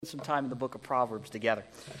Some time in the book of Proverbs together.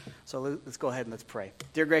 So let's go ahead and let's pray.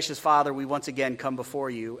 Dear gracious Father, we once again come before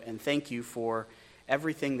you and thank you for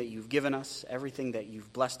everything that you've given us, everything that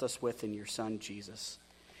you've blessed us with in your Son, Jesus.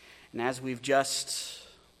 And as we've just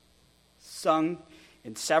sung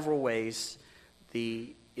in several ways,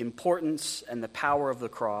 the importance and the power of the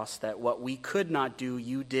cross, that what we could not do,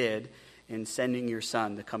 you did in sending your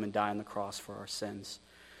Son to come and die on the cross for our sins.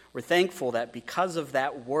 We're thankful that because of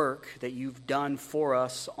that work that you've done for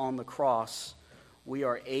us on the cross, we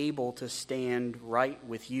are able to stand right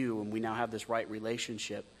with you, and we now have this right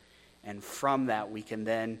relationship. And from that, we can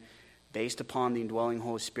then, based upon the indwelling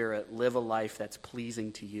Holy Spirit, live a life that's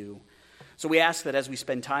pleasing to you. So we ask that as we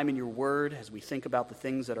spend time in your word, as we think about the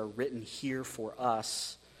things that are written here for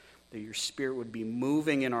us, that your Spirit would be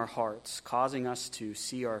moving in our hearts, causing us to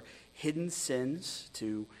see our hidden sins,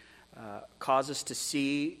 to cause us to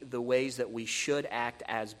see the ways that we should act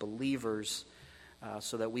as believers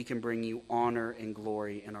so that we can bring you honor and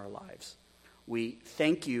glory in our lives. We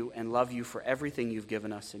thank you and love you for everything you've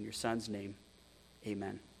given us in your Son's name.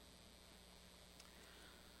 Amen.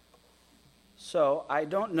 So I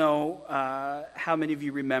don't know how many of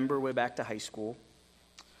you remember way back to high school.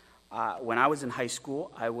 When I was in high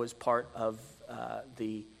school, I was part of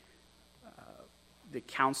the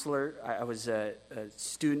counselor. I was a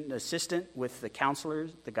student assistant with the counselor,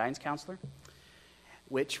 the guidance counselor,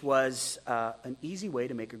 which was an easy way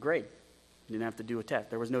to make a grade. You didn't have to do a test.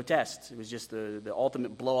 There was no test. It was just the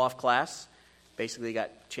ultimate blow-off class. Basically, you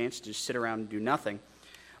got a chance to just sit around and do nothing.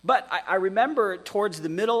 But I remember towards the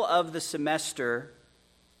middle of the semester,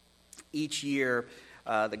 each year,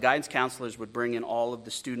 the guidance counselors would bring in all of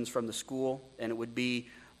the students from the school, and it would be,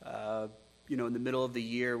 in the middle of the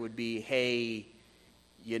year, would be, hey,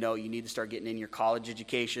 you need to start getting in your college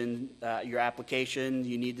education, your application.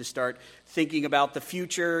 You need to start thinking about the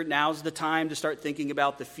future. Now's the time to start thinking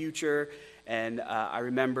about the future. And I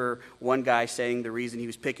remember one guy saying the reason he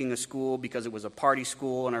was picking a school because it was a party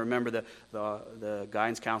school. And I remember the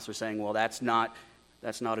guidance counselor saying, well, that's not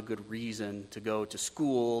a good reason to go to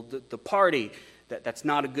school. The party, that's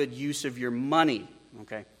not a good use of your money.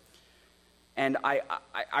 Okay. And I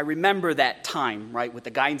remember that time, right, with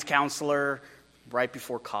the guidance counselor right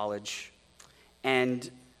before college. And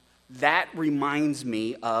that reminds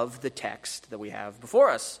me of the text that we have before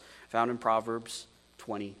us, found in Proverbs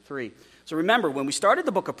 23. So remember, when we started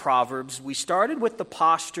the book of Proverbs, we started with the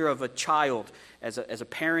posture of a child, as a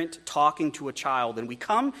parent talking to a child. And we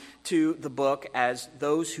come to the book as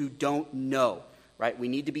those who don't know, right? We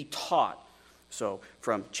need to be taught. So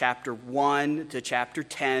from chapter 1 to chapter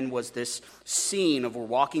 10 was this scene of we're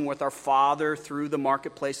walking with our Father through the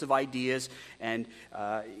marketplace of ideas, and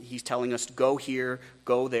he's telling us to go here,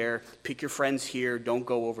 go there, pick your friends here, don't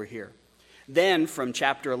go over here. Then from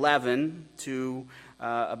chapter 11 to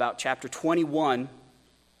about chapter 21,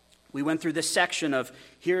 we went through this section of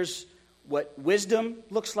here's what wisdom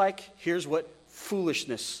looks like, here's what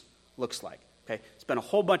foolishness looks like. Okay, spent a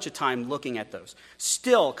whole bunch of time looking at those.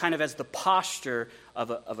 Still kind of as the posture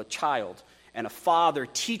of a child and a father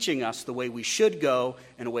teaching us the way we should go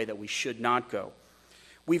and a way that we should not go.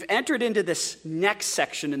 We've entered into this next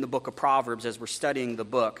section in the book of Proverbs as we're studying the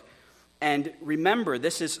book. And remember,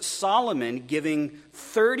 this is Solomon giving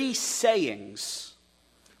 30 sayings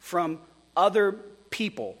from other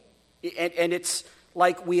people. And it's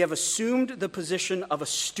like we have assumed the position of a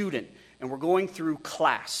student. And we're going through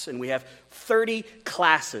class, and we have 30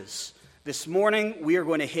 classes. This morning, we are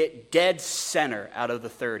going to hit dead center out of the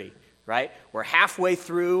 30, right? We're halfway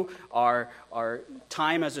through our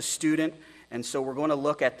time as a student, and so we're going to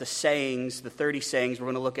look at the sayings, the 30 sayings. We're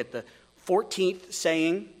going to look at the 14th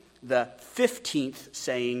saying, the 15th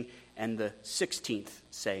saying, and the 16th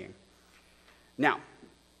saying. Now,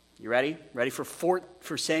 you ready? Ready for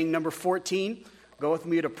saying number 14? Go with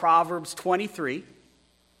me to Proverbs 23.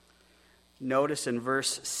 Notice in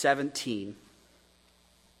verse 17.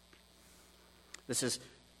 This is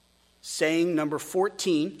saying number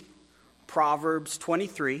 14, Proverbs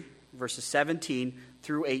 23, verses 17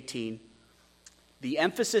 through 18. The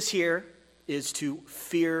emphasis here is to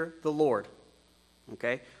fear the Lord.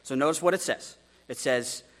 Okay? So notice what it says. It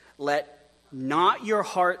says, "Let not your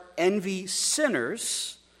heart envy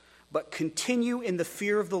sinners, but continue in the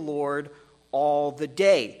fear of the Lord all the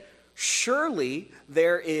day. Surely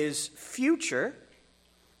there is future,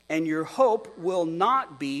 and your hope will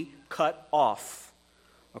not be cut off."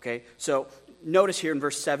 Okay, so notice here in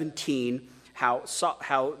verse 17 how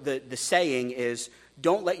the saying is,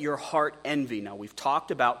 don't let your heart envy. Now, we've talked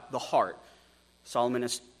about the heart. Solomon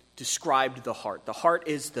has described the heart. The heart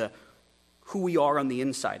is who we are on the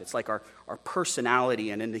inside. It's like our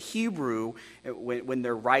personality. And in the Hebrew, when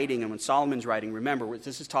they're writing and when Solomon's writing, remember,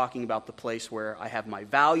 this is talking about the place where I have my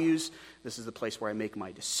values. This is the place where I make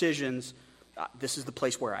my decisions. This is the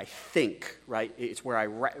place where I think, right? It's where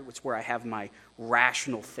I have my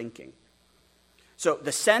rational thinking. So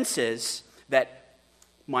the sense is that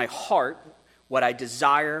my heart, what I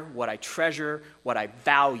desire, what I treasure, what I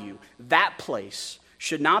value, that place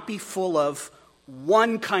should not be full of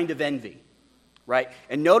one kind of envy, right?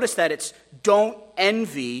 And notice that it's don't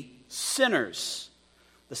envy sinners.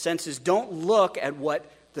 The sense is don't look at what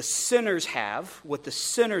the sinners have, what the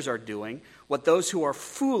sinners are doing, what those who are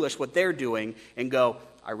foolish, what they're doing, and go,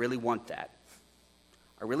 I really want that.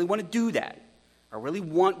 I really want to do that. I really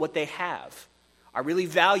want what they have. I really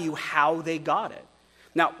value how they got it.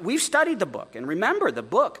 Now, we've studied the book, and remember, the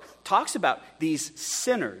book talks about these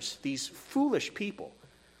sinners, these foolish people,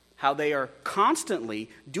 how they are constantly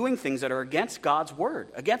doing things that are against God's word,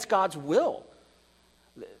 against God's will.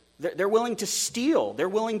 They're willing to steal. They're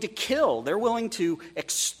willing to kill. They're willing to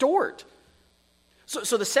extort.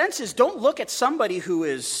 So the sense is don't look at somebody who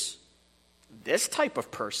is this type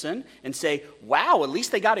of person and say, wow, at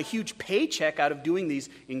least they got a huge paycheck out of doing these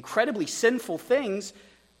incredibly sinful things.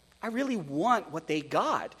 I really want what they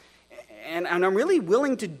got. And I'm really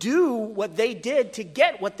willing to do what they did to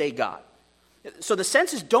get what they got. So the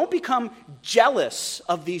sense is don't become jealous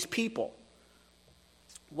of these people.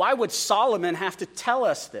 Why would Solomon have to tell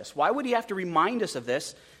us this? Why would he have to remind us of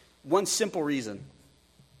this? One simple reason.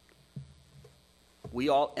 We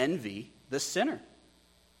all envy the sinner.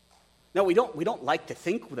 No, we don't like to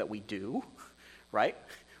think that we do, right?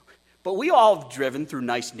 But we all have driven through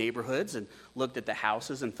nice neighborhoods and looked at the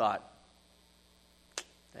houses and thought,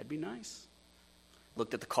 that'd be nice.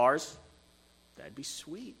 Looked at the cars, that'd be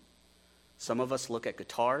sweet. Some of us look at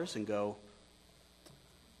guitars and go,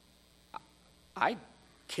 I'd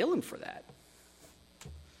kill him for that.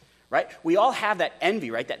 Right? We all have that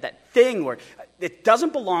envy, right? That thing where it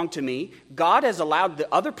doesn't belong to me. God has allowed the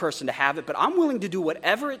other person to have it, but I'm willing to do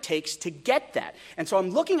whatever it takes to get that. And so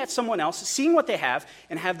I'm looking at someone else, seeing what they have,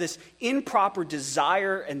 and have this improper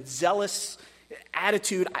desire and zealous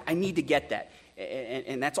attitude. I need to get that.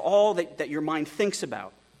 And that's all that your mind thinks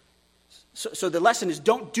about. So the lesson is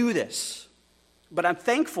don't do this. But I'm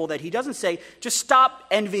thankful that he doesn't say, just stop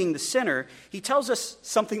envying the sinner. He tells us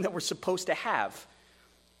something that we're supposed to have.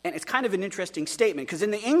 And it's kind of an interesting statement, because in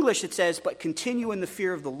the English it says, but continue in the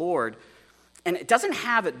fear of the Lord. And it doesn't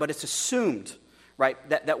have it, but it's assumed, right?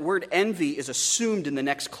 That word envy is assumed in the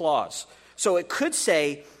next clause. So it could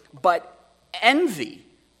say, but envy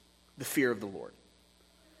the fear of the Lord.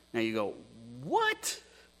 Now you go, what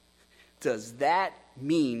does that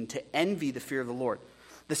mean to envy the fear of the Lord?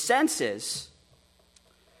 The sense is,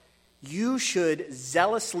 you should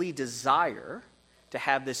zealously desire to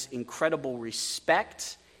have this incredible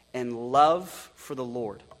respect and love for the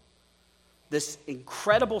Lord. This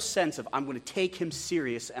incredible sense of I'm going to take him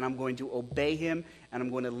serious and I'm going to obey him and I'm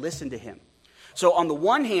going to listen to him. So on the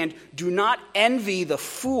one hand, do not envy the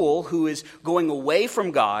fool who is going away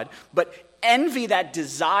from God, but envy that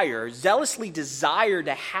desire, zealously desire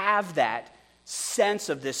to have that sense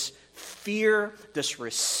of this fear, this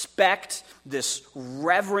respect, this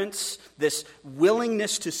reverence, this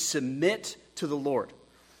willingness to submit to the Lord.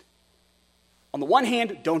 On the one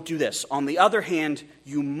hand, don't do this. On the other hand,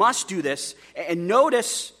 you must do this. And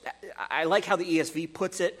notice, I like how the ESV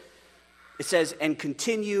puts it. It says, and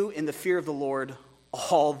continue in the fear of the Lord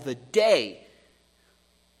all the day.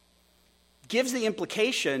 Gives the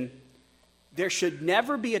implication, there should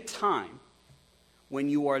never be a time when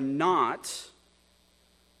you are not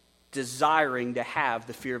desiring to have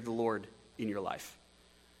the fear of the Lord in your life.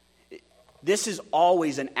 This is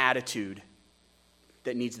always an attitude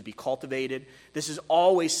that needs to be cultivated. This is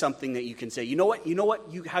always something that you can say, you know what,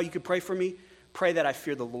 how you could pray for me? Pray that I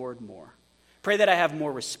fear the Lord more. Pray that I have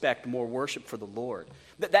more respect, more worship for the Lord.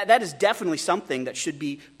 That is definitely something that should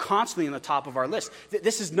be constantly on the top of our list.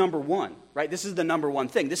 This is number one, right? This is the number one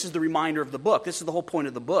thing. This is the reminder of the book. This is the whole point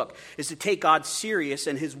of the book, is to take God serious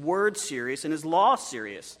and his word serious and his law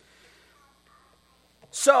serious.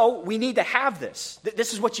 So we need to have this.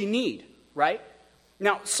 This is what you need, right?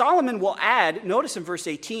 Now, Solomon will add, notice in verse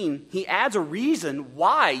 18, he adds a reason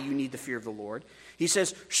why you need the fear of the Lord. He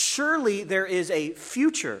says, surely there is a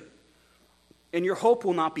future, and your hope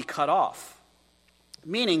will not be cut off.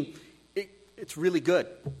 Meaning, it's really good,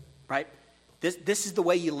 right? This is the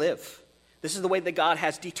way you live. This is the way that God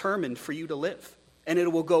has determined for you to live. And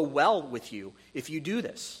it will go well with you if you do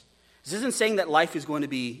this. This isn't saying that life is going to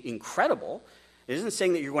be incredible. It isn't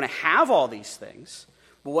saying that you're going to have all these things.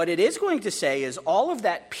 But what it is going to say is all of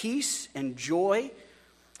that peace and joy,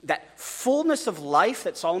 that fullness of life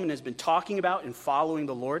that Solomon has been talking about in following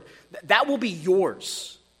the Lord, that will be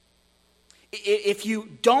yours. If you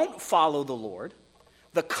don't follow the Lord,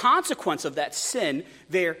 the consequence of that sin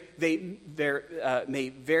may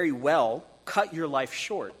very well cut your life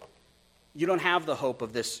short. You don't have the hope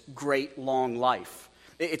of this great long life.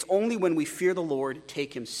 It's only when we fear the Lord,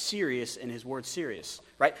 take him serious and his word serious,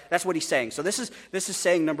 right? That's what he's saying. So this is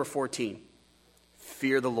saying number 14.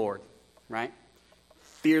 Fear the Lord, right?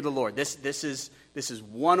 Fear the Lord. This is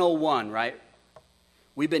 101, right?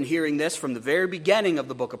 We've been hearing this from the very beginning of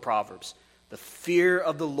the book of Proverbs. The fear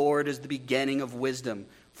of the Lord is the beginning of wisdom.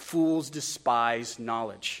 Fools despise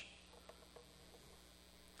knowledge.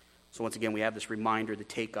 So once again, we have this reminder to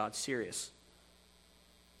take God serious.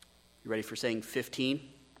 You ready for saying 15?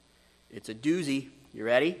 It's a doozy. You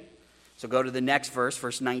ready? So go to the next verse,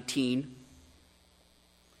 verse 19.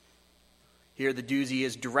 Here the doozy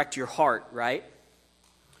is direct your heart, right?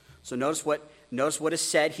 So notice what is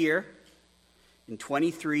said here. In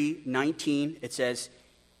 23:19, it says,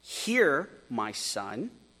 "Hear, my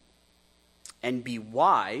son, and be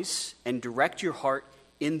wise, and direct your heart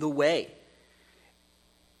in the way.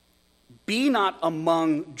 Be not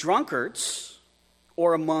among drunkards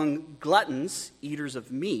or among gluttons, eaters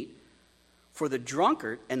of meat, for the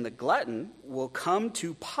drunkard and the glutton will come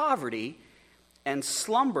to poverty, and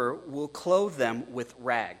slumber will clothe them with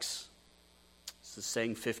rags." This is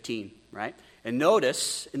saying 15, right? And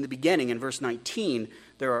notice in the beginning, in verse 19,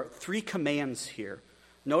 there are 3 commands here.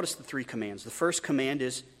 Notice the 3 commands. The first command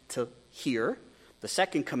is to hear. The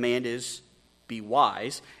second command is be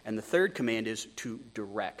wise. And the third command is to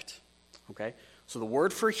direct. Okay? So the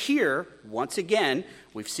word for hear, once again,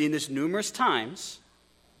 we've seen this numerous times.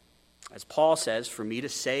 As Paul says, for me to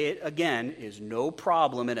say it again is no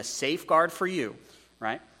problem and a safeguard for you,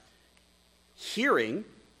 right? Hearing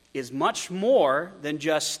is much more than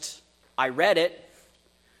just, I read it,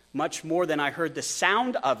 much more than I heard the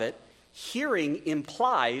sound of it. Hearing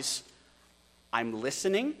implies I'm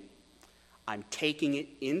listening, I'm taking it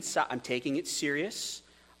inside, I'm taking it serious,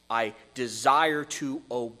 I desire to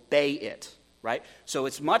obey it, right? So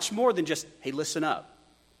it's much more than just, hey, listen up,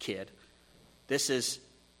 kid. This is,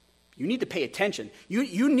 you need to pay attention.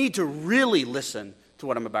 You need to really listen to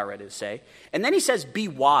what I'm about ready to say. And then he says, be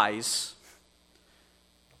wise.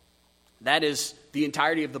 That is the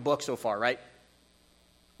entirety of the book so far, right?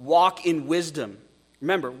 Walk in wisdom.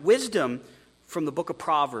 Remember, wisdom from the book of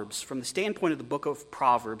Proverbs, from the standpoint of the book of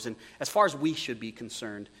Proverbs, and as far as we should be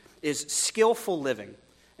concerned, is skillful living.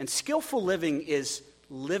 And skillful living is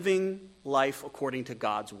living life according to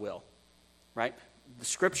God's will, right? The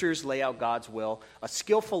scriptures lay out God's will. A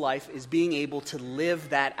skillful life is being able to live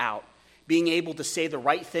that out. Being able to say the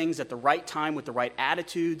right things at the right time with the right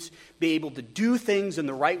attitudes, be able to do things in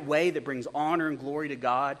the right way that brings honor and glory to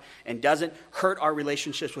God and doesn't hurt our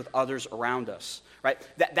relationships with others around us, right?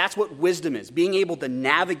 That's what wisdom is, being able to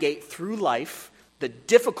navigate through life, the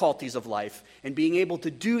difficulties of life, and being able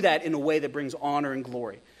to do that in a way that brings honor and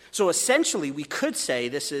glory. So essentially, we could say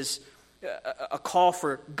this is a call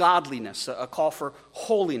for godliness, a call for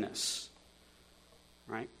holiness,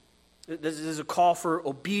 right? This is a call for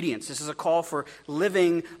obedience. This is a call for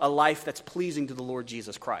living a life that's pleasing to the Lord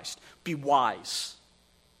Jesus Christ. Be wise.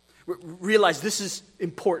 Realize this is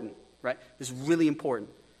important, right? This is really important.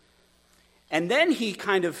 And then he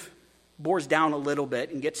kind of bores down a little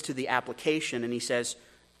bit and gets to the application, and he says,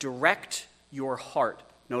 direct your heart.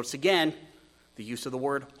 Notice again, the use of the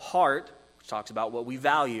word heart, which talks about what we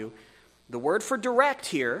value. The word for direct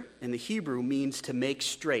here in the Hebrew means to make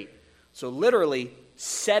straight. So literally,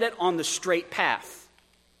 set it on the straight path.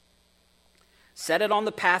 Set it on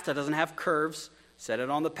the path that doesn't have curves. Set it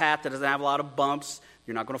on the path that doesn't have a lot of bumps.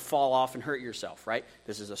 You're not going to fall off and hurt yourself, right?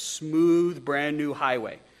 This is a smooth, brand new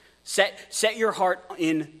highway. Set your heart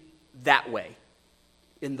in that way,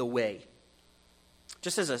 in the way.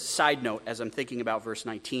 Just as a side note, as I'm thinking about verse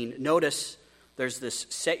 19, notice there's this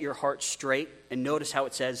set your heart straight, and notice how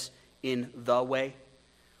it says in the way.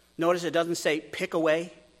 Notice it doesn't say pick a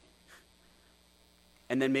way,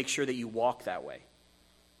 and then make sure that you walk that way.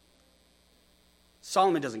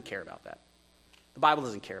 Solomon doesn't care about that. The Bible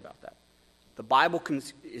doesn't care about that. The Bible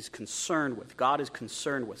is concerned with, God is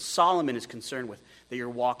concerned with, Solomon is concerned with, that you're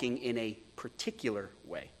walking in a particular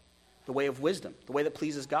way. The way of wisdom, the way that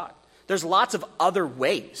pleases God. There's lots of other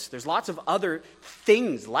ways. There's lots of other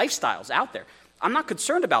things, lifestyles out there. I'm not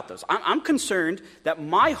concerned about those. I'm concerned that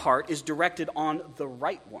my heart is directed on the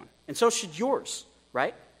right one. And so should yours,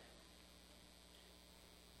 right?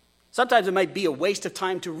 Sometimes it might be a waste of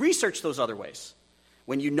time to research those other ways.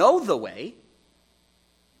 When you know the way,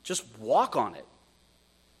 Just walk on it.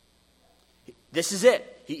 This is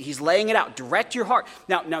it. He's laying it out. Direct your heart.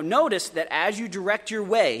 Now notice that as you direct your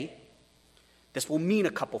way, this will mean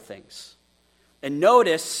a couple things. And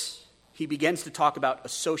notice he begins to talk about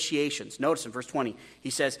associations. Notice in verse 20, he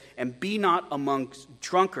says, and be not amongst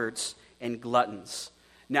drunkards and gluttons.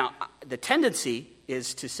 Now, the tendency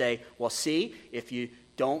is to say, well, see, if you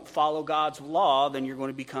don't follow God's law, then you're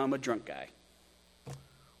going to become a drunk guy.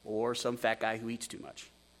 Or some fat guy who eats too much,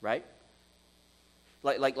 right?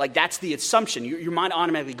 Like that's the assumption. Your mind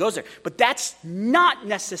automatically goes there. But that's not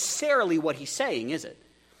necessarily what he's saying, is it?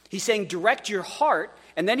 He's saying direct your heart,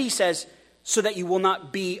 and then he says, so that you will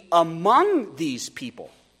not be among these people.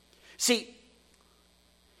 See,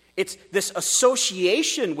 it's this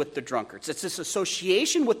association with the drunkards. It's this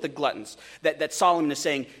association with the gluttons that Solomon is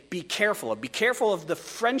saying, be careful of. Be careful of the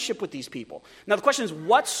friendship with these people. Now the question is,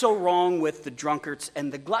 what's so wrong with the drunkards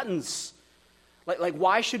and the gluttons? Like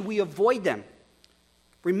why should we avoid them?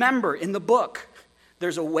 Remember, in the book,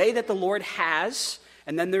 there's a way that the Lord has,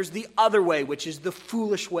 and then there's the other way, which is the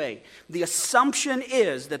foolish way. The assumption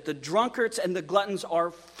is that the drunkards and the gluttons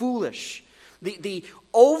are foolish. The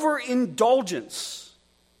overindulgence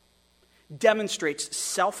demonstrates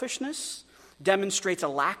selfishness, demonstrates a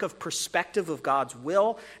lack of perspective of God's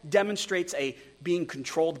will, demonstrates a being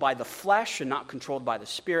controlled by the flesh and not controlled by the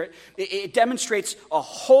Spirit. It demonstrates a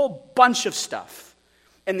whole bunch of stuff.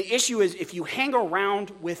 And the issue is, if you hang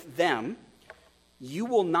around with them, you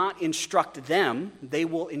will not instruct them, they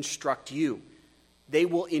will instruct you. They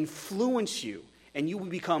will influence you, and you will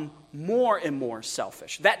become more and more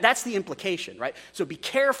selfish. That's the implication, right? So be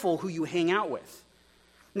careful who you hang out with.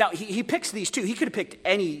 Now, he picks these two. He could have picked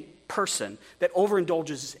any person that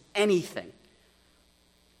overindulges anything.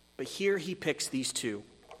 But here he picks these two.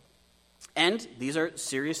 And these are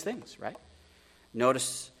serious things, right?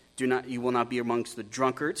 Notice, you will not be amongst the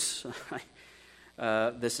drunkards.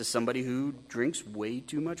 This is somebody who drinks way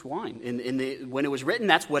too much wine. When it was written,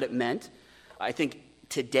 that's what it meant. I think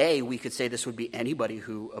today we could say this would be anybody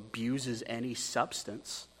who abuses any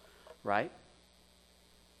substance, right?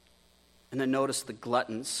 And then notice the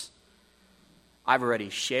gluttons. I've already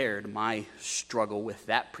shared my struggle with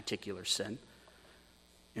that particular sin.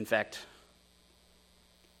 In fact,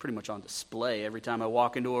 pretty much on display every time I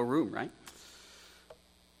walk into a room, right?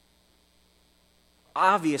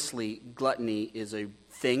 Obviously, gluttony is a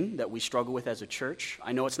thing that we struggle with as a church.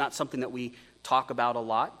 I know it's not something that we talk about a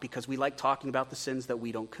lot because we like talking about the sins that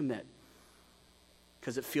we don't commit.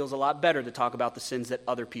 Because it feels a lot better to talk about the sins that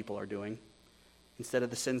other people are doing instead of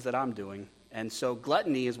the sins that I'm doing. And so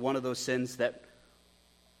gluttony is one of those sins that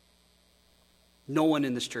no one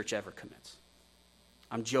in this church ever commits.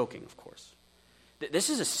 I'm joking, of course. This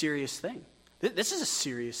is a serious thing. This is a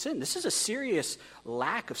serious sin. This is a serious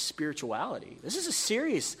lack of spirituality. This is a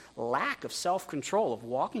serious lack of self-control, of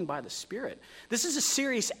walking by the Spirit. This is a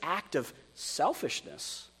serious act of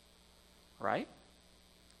selfishness, right?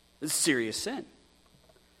 It's a serious sin.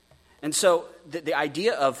 And so the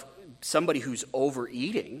idea of somebody who's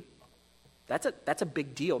overeating, that's a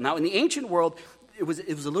big deal. Now, in the ancient world, it was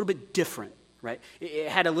a little bit different, right? It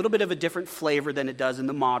had a little bit of a different flavor than it does in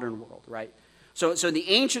the modern world, right? So in the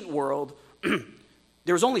ancient world,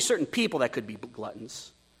 there was only certain people that could be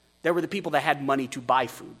gluttons. There were the people that had money to buy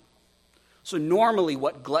food. So normally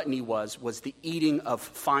what gluttony was the eating of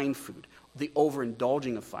fine food, the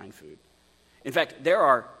overindulging of fine food. In fact, there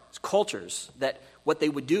are cultures that what they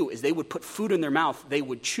would do is they would put food in their mouth, they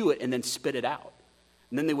would chew it and then spit it out.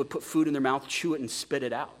 And then they would put food in their mouth, chew it and spit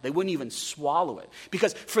it out. They wouldn't even swallow it.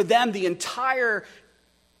 Because for them, the entire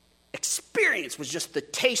experience was just the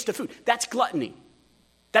taste of food. That's gluttony.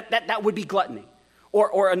 That would be gluttony.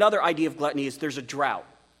 Or another idea of gluttony is there's a drought.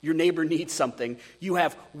 Your neighbor needs something. You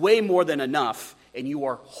have way more than enough, and you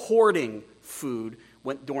are hoarding food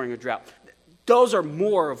during a drought. Those are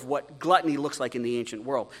more of what gluttony looks like in the ancient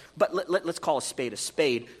world. But let's call a spade a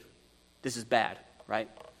spade. This is bad, right?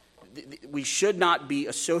 We should not be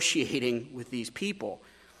associating with these people.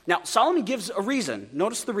 Now, Solomon gives a reason.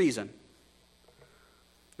 Notice the reason.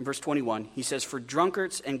 In verse 21, he says, for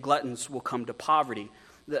drunkards and gluttons will come to poverty.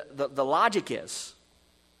 The logic is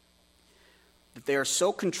that they are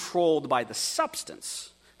so controlled by the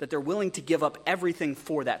substance that they're willing to give up everything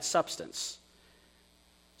for that substance.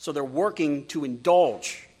 So they're working to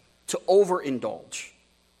indulge, to overindulge.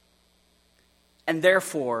 And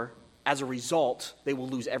therefore, as a result, they will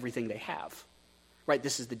lose everything they have. Right?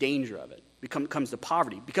 This is the danger of it. It comes to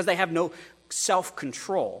poverty. Because they have no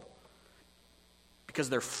self-control. Because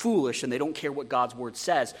they're foolish and they don't care what God's word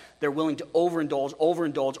says, they're willing to overindulge,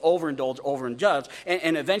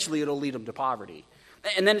 and eventually it'll lead them to poverty.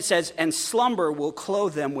 And then it says, and slumber will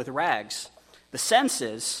clothe them with rags. The sense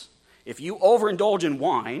is, if you overindulge in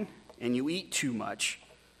wine and you eat too much,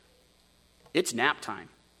 it's nap time.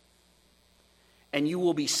 And you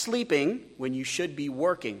will be sleeping when you should be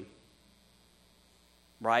working.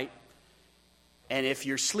 Right? And if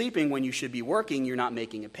you're sleeping when you should be working, you're not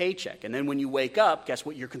making a paycheck. And then when you wake up, guess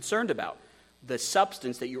what you're concerned about? The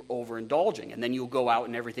substance that you're overindulging. And then you'll go out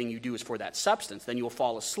and everything you do is for that substance. Then you'll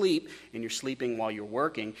fall asleep and you're sleeping while you're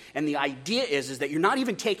working. And the idea is that you're not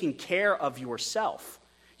even taking care of yourself.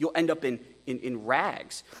 You'll end up in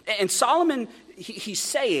rags. And Solomon, he's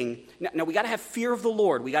saying, now we got to have fear of the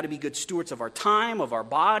Lord. We got to be good stewards of our time, of our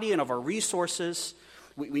body, and of our resources.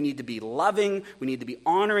 We need to be loving. We need to be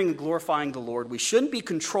honoring and glorifying the Lord. We shouldn't be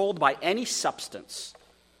controlled by any substance.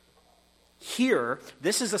 Here,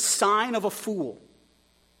 this is a sign of a fool.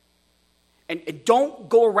 And don't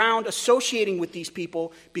go around associating with these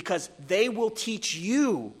people because they will teach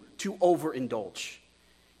you to overindulge.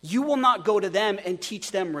 You will not go to them and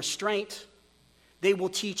teach them restraint. They will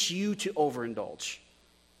teach you to overindulge.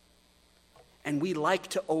 And we like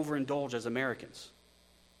to overindulge as Americans.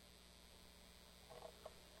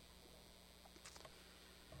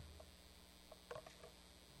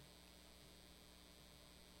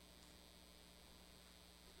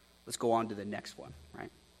 Let's go on to the next one, right?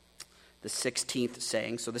 The 16th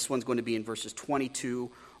saying. So this one's going to be in verses 22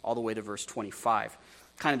 all the way to verse 25.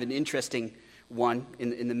 Kind of an interesting one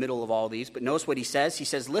in the middle of all these. But notice what he says. He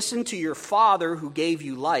says, listen to your father who gave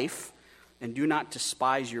you life, and do not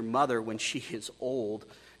despise your mother when she is old.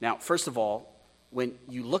 Now, first of all, when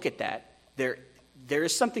you look at that, there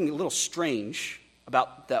is something a little strange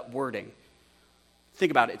about that wording.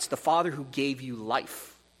 Think about it. It's the father who gave you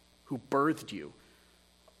life, who birthed you.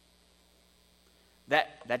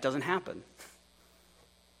 That doesn't happen.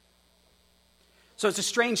 So it's a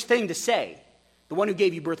strange thing to say. The one who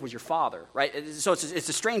gave you birth was your father, right? So it's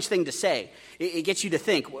a strange thing to say. It gets you to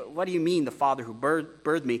think, what do you mean the father who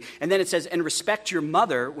birthed me? And then it says, and respect your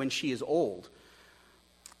mother when she is old.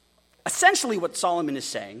 Essentially what Solomon is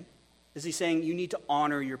saying is he's saying you need to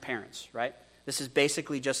honor your parents, right? This is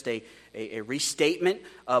basically just a restatement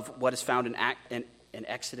of what is found in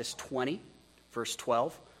Exodus 20, verse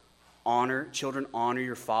 12. Children, honor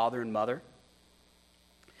your father and mother.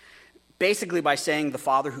 Basically by saying the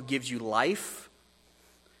father who gives you life,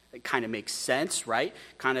 it kind of makes sense, right?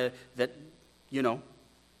 Kind of that,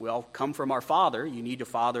 we all come from our father. You need your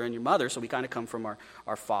father and your mother, so we kind of come from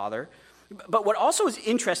our father. But what also is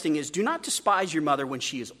interesting is do not despise your mother when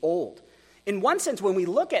she is old. In one sense, when we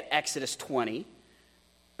look at Exodus 20,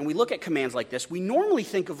 and we look at commands like this, we normally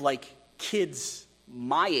think of like kids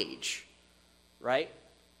my age, right?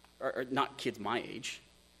 Or not kids my age.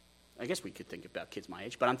 I guess we could think about kids my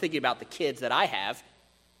age, but I'm thinking about the kids that I have,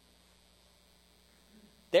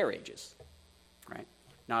 their ages, right?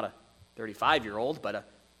 Not a 35-year-old, but a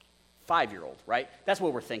 5-year-old, right? That's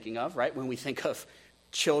what we're thinking of, right? When we think of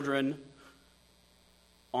children,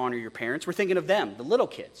 honor your parents, we're thinking of them, the little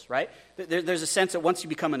kids, right? There's a sense that once you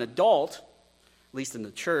become an adult, at least in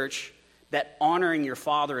the church, that honoring your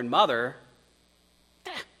father and mother,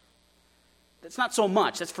 that's not so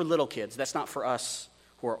much. That's for little kids. That's not for us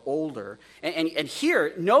who are older. And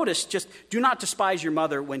here, notice, just do not despise your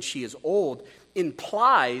mother when she is old,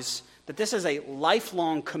 implies that this is a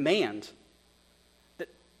lifelong command. That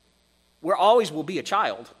we always will be a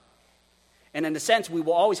child. And in a sense, we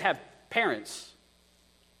will always have parents.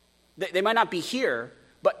 They might not be here,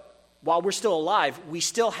 but while we're still alive, we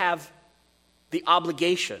still have the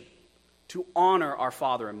obligation to honor our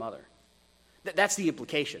father and mother. That's the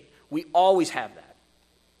implication. We always have that.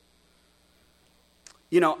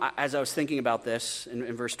 As I was thinking about this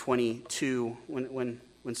in verse 22, when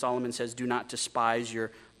Solomon says, do not despise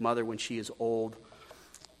your mother when she is old,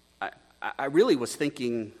 I really was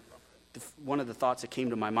thinking, one of the thoughts that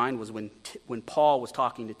came to my mind was when Paul was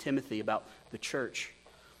talking to Timothy about the church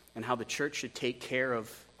and how the church should take care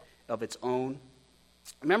of its own.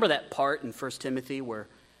 Remember that part in 1 Timothy where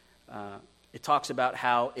it talks about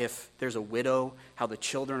how if there's a widow, how the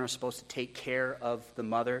children are supposed to take care of the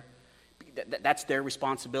mother. That's their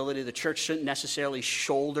responsibility. The church shouldn't necessarily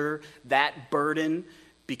shoulder that burden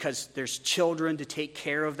because there's children to take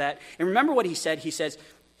care of that. And remember what he said? He says,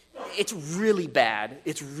 it's really bad.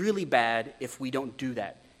 It's really bad if we don't do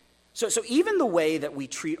that. So even the way that we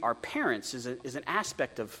treat our parents is an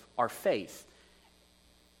aspect of our faith.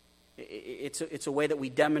 It's a way that we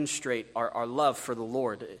demonstrate our love for the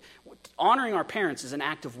Lord. Honoring our parents is an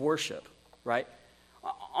act of worship, right?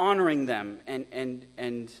 Honoring them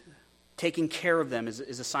and taking care of them is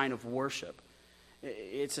a sign of worship.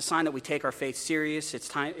 It's a sign that we take our faith serious.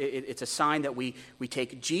 It's a sign that we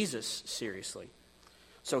take Jesus seriously.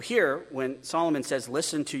 So here, when Solomon says,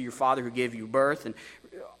 listen to your father who gave you birth, and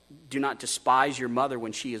do not despise your mother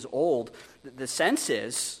when she is old, the sense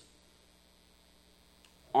is,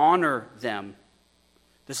 honor them.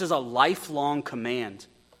 This is a lifelong command.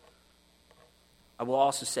 I will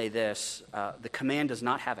also say this, the command does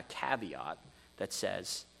not have a caveat that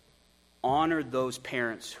says, honor those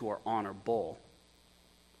parents who are honorable.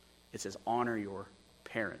 It says, honor your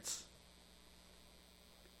parents.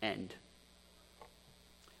 End.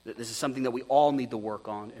 This is something that we all need to work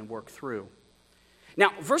on and work through.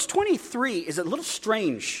 Now, verse 23 is a little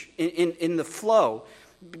strange in the flow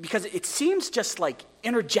because it seems just like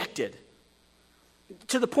interjected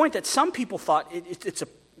to the point that some people thought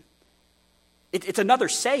it's another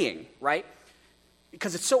saying, right?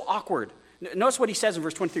 Because it's so awkward. Notice what he says in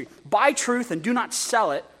verse 23. Buy truth and do not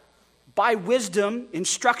sell it. Buy wisdom,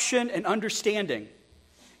 instruction, and understanding.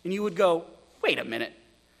 And you would go, wait a minute.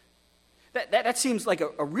 That seems like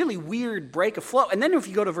a really weird break of flow. And then if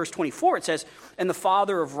you go to verse 24, it says, and the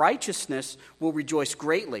Father of righteousness will rejoice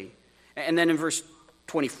greatly. And then in verse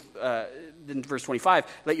 25,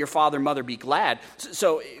 let your father and mother be glad.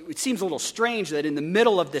 So it seems a little strange that in the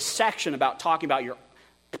middle of this section about talking about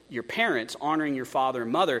your parents, honoring your father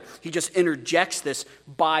and mother, he just interjects this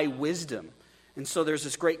by wisdom. And so there's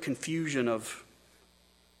this great confusion of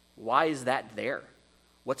why is that there?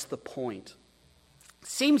 What's the point? It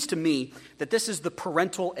seems to me that this is the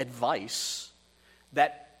parental advice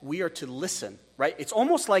that we are to listen, right? It's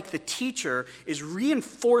almost like the teacher is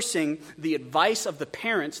reinforcing the advice of the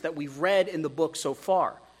parents that we've read in the book so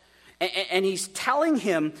far. And he's telling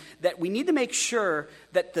him that we need to make sure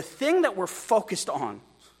that the thing that we're focused on,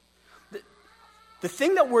 the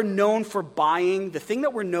thing that we're known for buying, the thing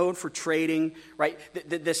that we're known for trading, right?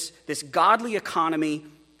 This godly economy,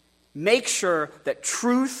 make sure that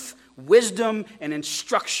truth, wisdom, and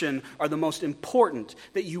instruction are the most important.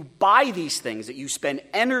 That you buy these things, that you spend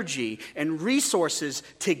energy and resources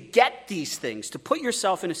to get these things, to put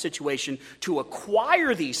yourself in a situation to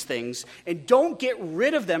acquire these things, and don't get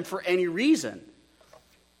rid of them for any reason.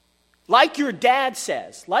 Like your dad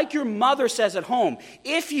says, like your mother says at home,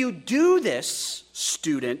 if you do this,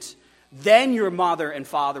 student, then your mother and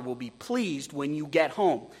father will be pleased when you get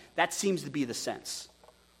home. That seems to be the sense.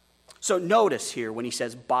 So notice here when he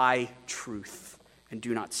says, buy truth and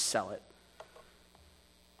do not sell it.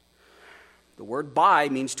 The word buy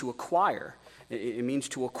means to acquire. It means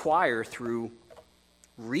to acquire through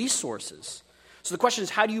resources. So the question is,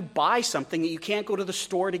 how do you buy something that you can't go to the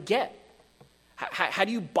store to get? How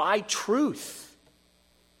do you buy truth?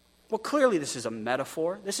 Well, clearly this is a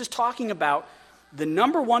metaphor. This is talking about the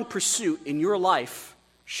number one pursuit in your life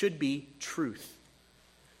should be truth.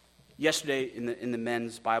 Yesterday in the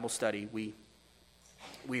men's Bible study, we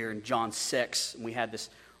were in John 6, and we had this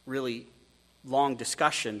really long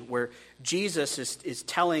discussion where Jesus is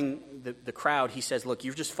telling the crowd, he says, look,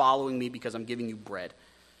 you're just following me because I'm giving you bread.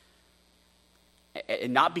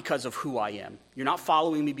 And not because of who I am. You're not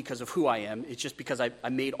following me because of who I am. It's just because I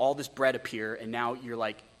made all this bread appear, and now you're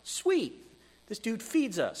like, sweet, this dude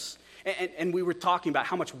feeds us. And we were talking about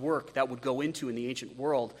how much work that would go into in the ancient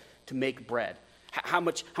world to make bread. How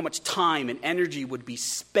much time and energy would be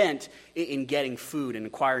spent in getting food and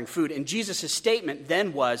acquiring food. And Jesus' statement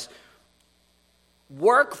then was,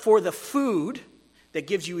 work for the food that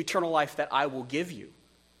gives you eternal life that I will give you.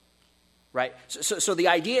 Right? So the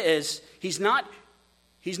idea is, he's not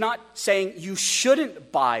saying you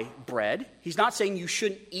shouldn't buy bread. He's not saying you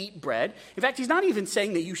shouldn't eat bread. In fact, he's not even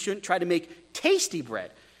saying that you shouldn't try to make tasty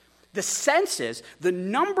bread. The sense is the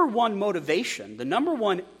number one motivation, the number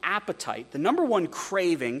one appetite, the number one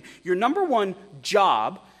craving, your number one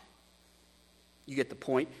job, you get the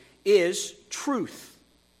point, is truth.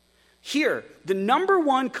 Here, the number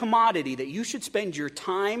one commodity that you should spend your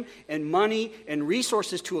time and money and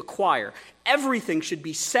resources to acquire, everything should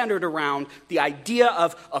be centered around the idea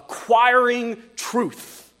of acquiring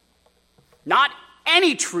truth. Not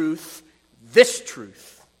any truth, this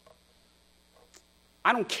truth.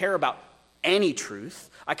 I don't care about any truth.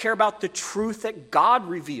 I care about the truth that God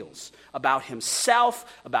reveals about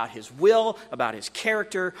himself, about his will, about his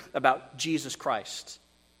character, about Jesus Christ.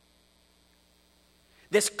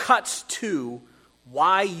 This cuts to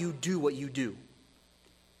why you do what you do.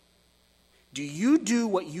 Do you do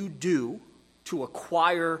what you do to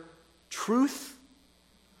acquire truth?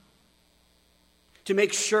 To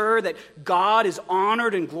make sure that God is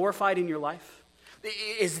honored and glorified in your life?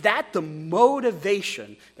 Is that the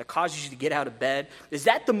motivation that causes you to get out of bed? Is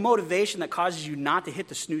that the motivation that causes you not to hit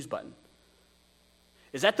the snooze button?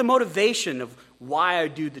 Is that the motivation of why I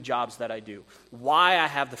do the jobs that I do? Why I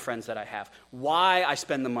have the friends that I have? Why I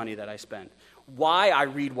spend the money that I spend? Why I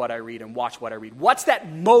read what I read and watch what I read? What's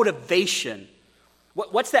that motivation?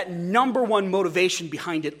 What's that number one motivation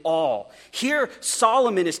behind it all? Here,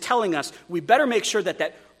 Solomon is telling us we better make sure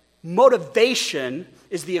that motivation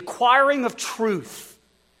is the acquiring of truth.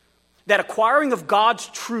 That acquiring of God's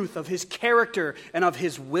truth, of his character and of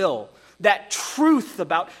his will. That truth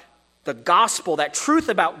about the gospel, that truth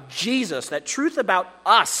about Jesus, that truth about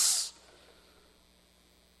us.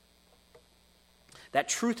 That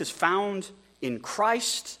truth is found in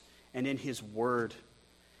Christ and in his word.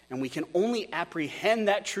 And we can only apprehend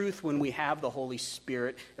that truth when we have the Holy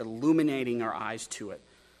Spirit illuminating our eyes to it.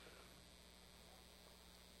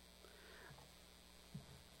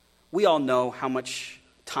 We all know how much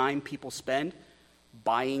time people spend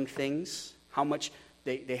buying things, how much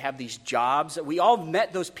they have these jobs. We all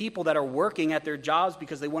met those people that are working at their jobs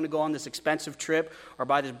because they want to go on this expensive trip or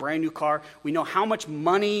buy this brand new car. We know how much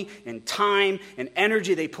money and time and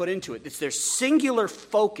energy they put into it. It's their singular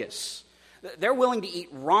focus. They're willing to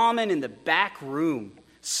eat ramen in the back room,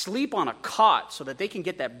 sleep on a cot so that they can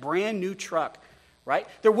get that brand new truck, right?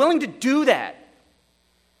 They're willing to do that.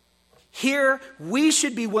 Here, we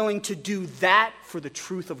should be willing to do that for the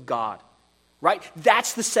truth of God, right?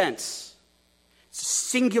 That's the sense. It's a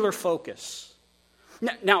singular focus.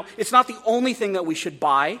 Now, it's not the only thing that we should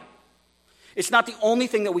buy. It's not the only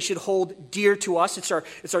thing that we should hold dear to us.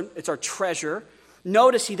 It's our treasure.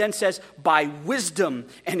 Notice he then says, by wisdom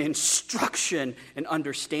and instruction and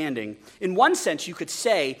understanding. In one sense, you could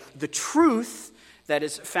say the truth that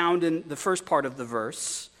is found in the first part of the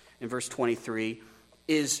verse, in verse 23,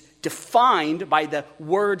 is defined by the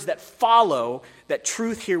words that follow. That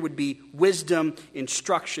truth here would be wisdom,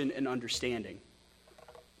 instruction, and understanding.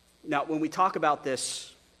 Now, when we talk about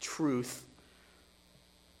this truth,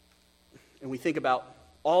 and we think about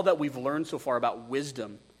all that we've learned so far about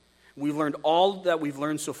wisdom, we've learned all that we've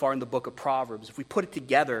learned so far in the book of Proverbs. If we put it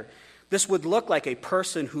together, this would look like a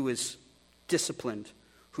person who is disciplined,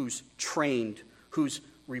 who's trained, who's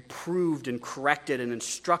reproved and corrected and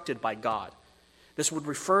instructed by God. This would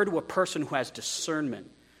refer to a person who has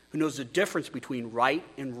discernment, who knows the difference between right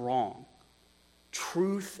and wrong,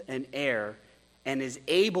 truth and error, and is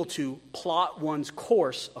able to plot one's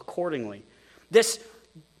course accordingly. This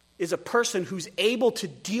is a person who's able to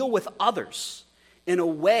deal with others in a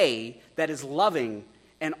way that is loving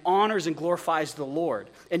and honors and glorifies the Lord,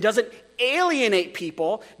 and doesn't alienate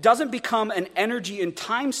people, doesn't become an energy and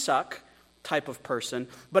time suck type of person,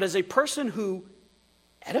 but as a person who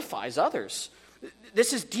edifies others.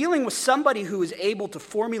 This is dealing with somebody who is able to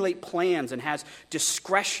formulate plans and has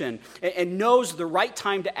discretion and knows the right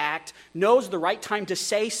time to act, knows the right time to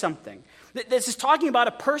say something. This is talking about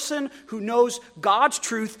a person who knows God's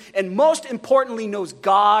truth and most importantly knows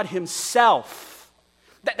God himself.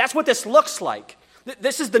 That's what this looks like.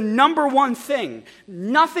 This is the number one thing.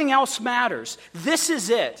 Nothing else matters. This is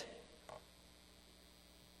it.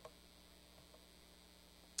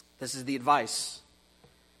 This is the advice.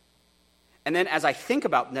 And then as I think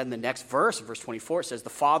about then the next verse, verse 24, it says, the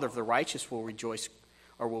father of the righteous will rejoice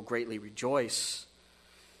or will greatly rejoice.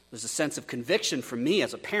 There's a sense of conviction for me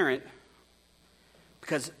as a parent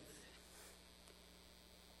because,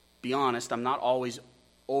 be honest, I'm not always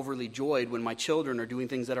overly joyed when my children are doing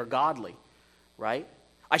things that are godly, right?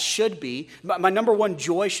 I should be. My number one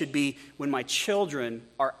joy should be when my children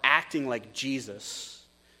are acting like Jesus.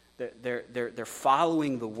 They're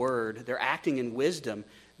following the word. They're acting in wisdom.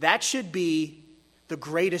 That should be the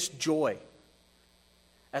greatest joy.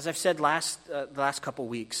 As I've said the last couple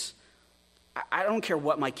weeks, I don't care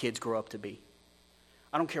what my kids grow up to be.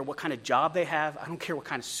 I don't care what kind of job they have. I don't care what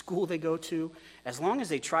kind of school they go to. As long as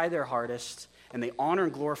they try their hardest and they honor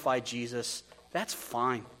and glorify Jesus, that's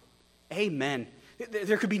fine. Amen.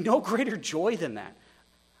 There could be no greater joy than that.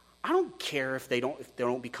 I don't care if they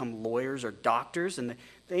don't become lawyers or doctors and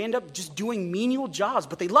they end up just doing menial jobs,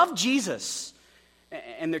 but they love Jesus.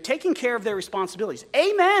 And they're taking care of their responsibilities.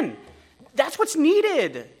 Amen. That's what's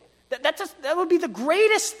needed. That would be the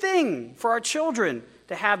greatest thing for our children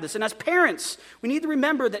to have this. And as parents, we need to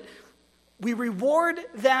remember that we reward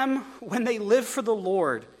them when they live for the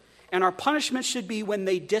Lord. And our punishment should be when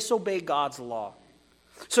they disobey God's law.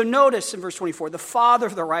 So notice in verse 24, the father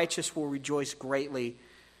of the righteous will rejoice greatly.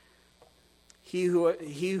 He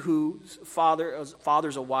who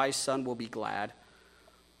fathers a wise son will be glad.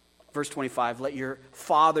 Verse 25, let your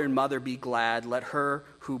father and mother be glad. Let her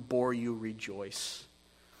who bore you rejoice.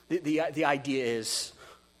 The idea is,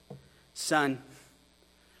 son,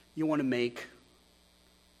 you want to make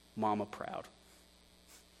mama proud.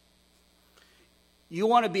 You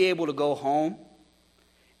want to be able to go home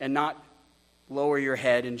and not lower your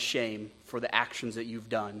head in shame for the actions that you've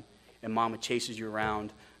done, and mama chases you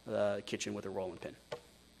around the kitchen with a rolling pin.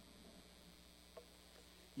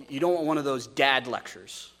 You don't want one of those dad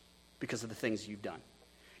lectures because of the things you've done.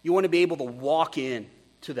 You want to be able to walk in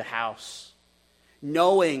to the house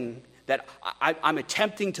knowing that I'm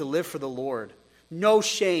attempting to live for the Lord. No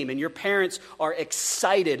shame, and your parents are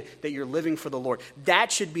excited that you're living for the Lord.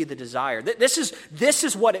 That should be the desire. This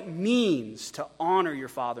is what it means to honor your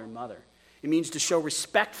father and mother. It means to show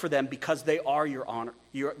respect for them because they are your honor.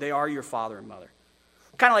 They are your father and mother.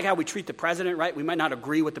 Kind of like how we treat the president, right? We might not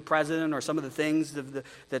agree with the president or some of the things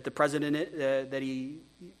that the president, that he,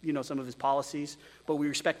 some of his policies, but we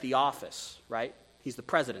respect the office, right? He's the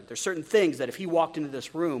president. There's certain things that if he walked into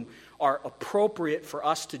this room are appropriate for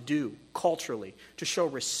us to do culturally to show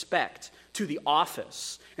respect to the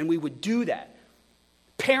office, and we would do that.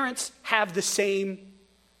 Parents have the same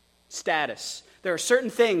status. There are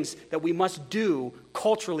certain things that we must do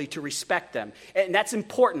culturally to respect them, and that's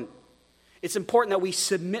important. It's important that we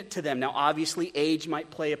submit to them. Now, obviously, age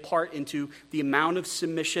might play a part into the amount of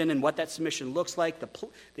submission and what that submission looks like,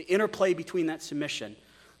 the interplay between that submission.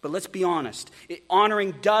 But let's be honest.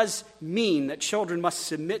 Honoring does mean that children must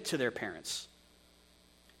submit to their parents.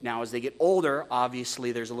 Now, as they get older,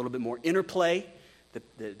 obviously, there's a little bit more interplay.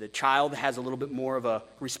 The child has a little bit more of a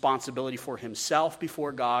responsibility for himself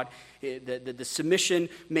before God. The submission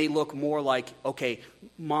may look more like, okay,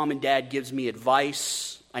 mom and dad gives me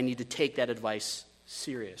advice. I need to take that advice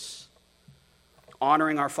serious.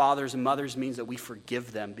 Honoring our fathers and mothers means that we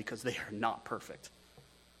forgive them because they are not perfect.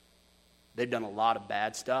 They've done a lot of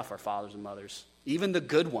bad stuff, our fathers and mothers. Even the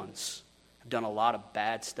good ones have done a lot of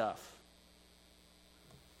bad stuff.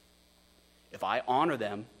 If I honor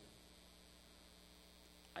them,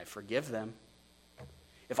 I forgive them.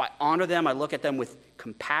 If I honor them, I look at them with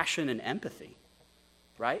compassion and empathy,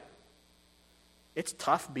 right? It's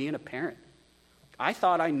tough being a parent. I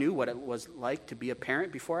thought I knew what it was like to be a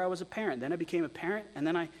parent before I was a parent. Then I became a parent, and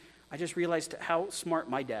then I just realized how smart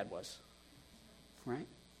my dad was, right?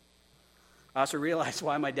 I also realized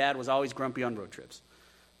why my dad was always grumpy on road trips.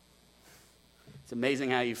 It's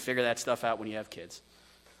amazing how you figure that stuff out when you have kids.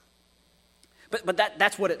 But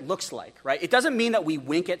that's what it looks like, right? It doesn't mean that we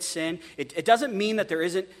wink at sin. It doesn't mean that there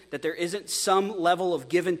isn't some level of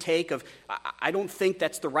give and take of, I don't think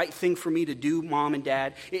that's the right thing for me to do, mom and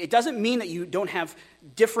dad. It doesn't mean that you don't have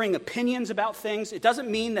differing opinions about things. It doesn't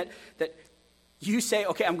mean that you say,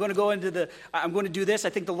 okay, I'm going to do this. I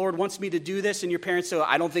think the Lord wants me to do this. And your parents say,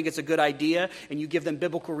 I don't think it's a good idea. And you give them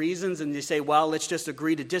biblical reasons and they say, well, let's just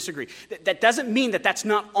agree to disagree. That doesn't mean that that's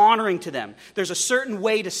not honoring to them. There's a certain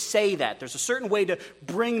way to say that. There's a certain way to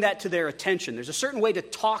bring that to their attention. There's a certain way to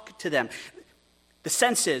talk to them. The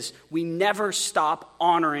sense is we never stop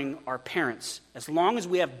honoring our parents. As long as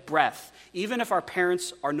we have breath, even if our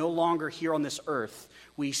parents are no longer here on this earth,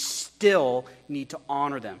 we still need to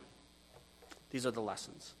honor them. These are the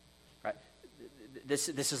lessons, right? This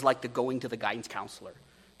is like the going to the guidance counselor.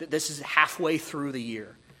 This is halfway through the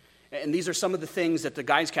year. And these are some of the things that the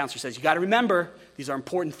guidance counselor says. You got to remember, these are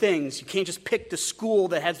important things. You can't just pick the school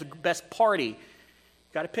that has the best party. You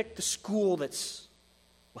got to pick the school will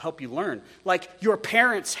help you learn. Like your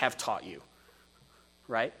parents have taught you,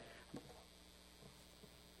 right?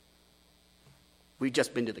 We've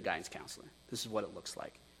just been to the guidance counselor. This is what it looks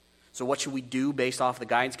like. So what should we do based off the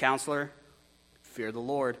guidance counselor? Fear the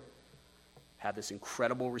Lord. Have this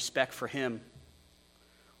incredible respect for him.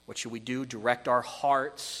 What should we do? Direct our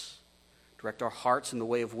hearts in the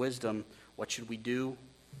way of wisdom. What should we do?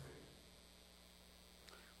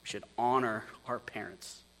 We should honor our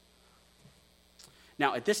parents.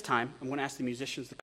 Now, at this time, I'm going to ask the musicians to